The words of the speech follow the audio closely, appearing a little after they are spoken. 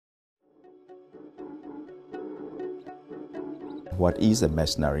What is a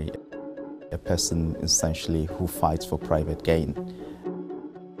mercenary? A person essentially who fights for private gain.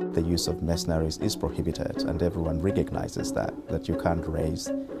 The use of mercenaries is prohibited, and everyone recognizes that you can't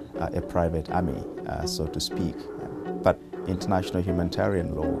raise a private army, so to speak. But international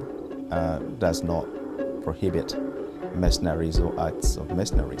humanitarian law does not prohibit mercenaries or acts of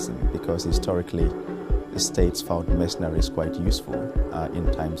mercenarism, because historically the states found mercenaries quite useful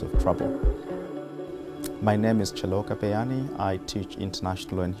in times of trouble. My name is Chaloka Payani. I teach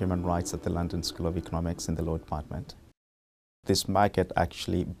international and human rights at the London School of Economics in the Law Department. This market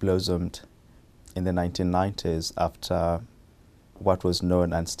actually blossomed in the 1990s after what was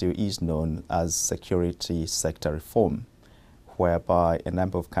known and still is known as security sector reform, whereby a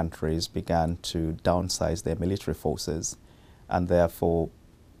number of countries began to downsize their military forces and therefore,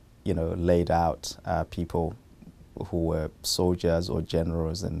 laid out people who were soldiers or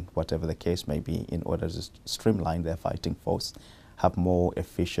generals and whatever the case may be in order to streamline their fighting force, have more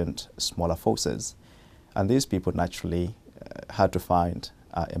efficient, smaller forces. And these people naturally had to find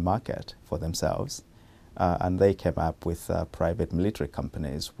a market for themselves, and they came up with private military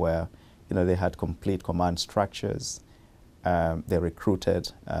companies where they had complete command structures. They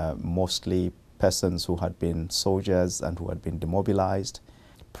recruited mostly persons who had been soldiers and who had been demobilized.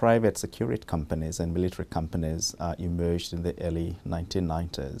 Private security companies and military companies emerged in the early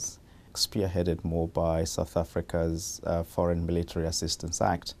 1990s, spearheaded more by South Africa's Foreign Military Assistance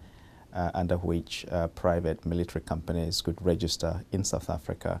Act, under which private military companies could register in South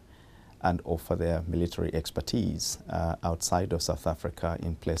Africa and offer their military expertise outside of South Africa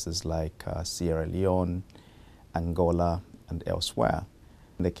in places like Sierra Leone, Angola, and elsewhere.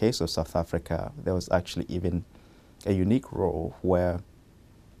 In the case of South Africa, there was actually even a unique role where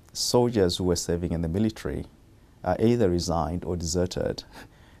soldiers who were serving in the military either resigned or deserted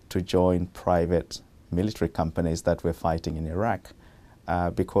to join private military companies that were fighting in Iraq,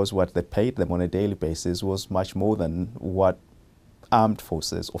 because what they paid them on a daily basis was much more than what armed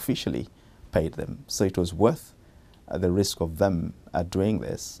forces officially paid them. So it was worth the risk of them doing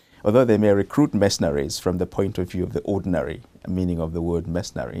this. Although they may recruit mercenaries from the point of view of the ordinary meaning of the word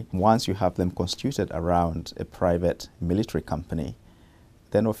mercenary, once you have them constituted around a private military company,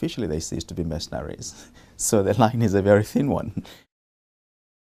 then officially they cease to be mercenaries. So the line is a very thin one.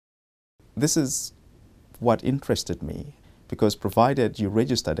 This is what interested me, because provided you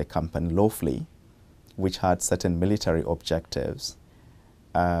registered a company lawfully, which had certain military objectives,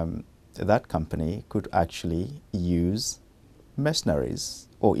 that company could actually use mercenaries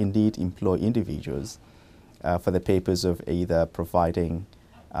or indeed employ individuals for the purpose of either providing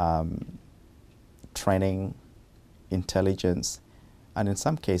training, intelligence, and in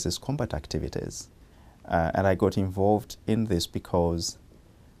some cases combat activities. And I got involved in this because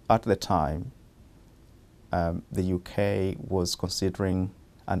at the time the UK was considering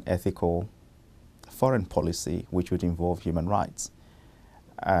an ethical foreign policy which would involve human rights.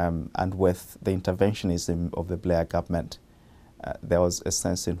 And with the interventionism of the Blair government, there was a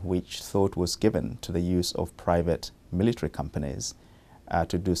sense in which thought was given to the use of private military companies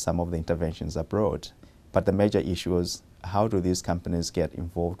to do some of the interventions abroad. But the major issue was, how do these companies get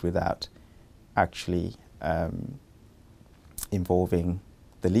involved without actually involving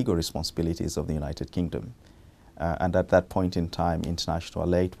the legal responsibilities of the United Kingdom? And at that point in time,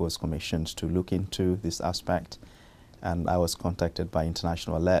 International Aid was commissioned to look into this aspect, and I was contacted by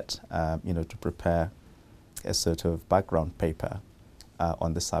International Aid, to prepare a sort of background paper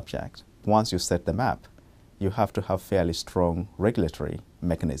on the subject. Once you set them up, you have to have fairly strong regulatory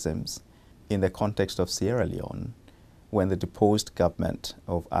mechanisms. In the context of Sierra Leone, when the deposed government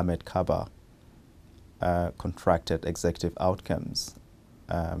of Ahmed Kaba contracted executive outcomes,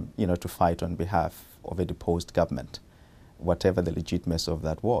 to fight on behalf of a deposed government, whatever the legitimacy of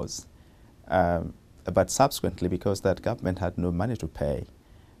that was. But subsequently, because that government had no money to pay,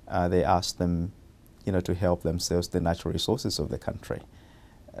 they asked them, to help themselves the natural resources of the country.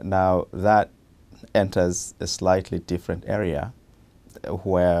 Now that enters a slightly different area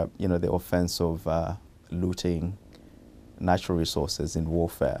where, the offense of looting natural resources in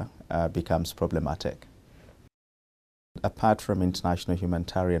warfare becomes problematic. Apart from international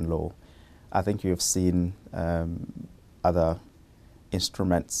humanitarian law, I think you have seen other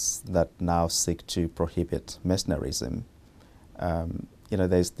instruments that now seek to prohibit mercenarism.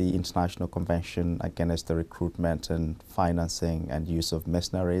 There's the International Convention Against the Recruitment and Financing and Use of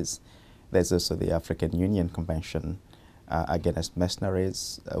Mercenaries. There's also the African Union Convention Against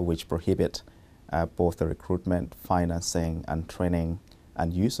Mercenaries, which prohibit both the recruitment, financing, and training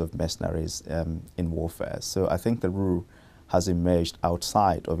and use of mercenaries in warfare. So I think the rule has emerged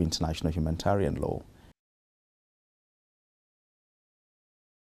outside of international humanitarian law.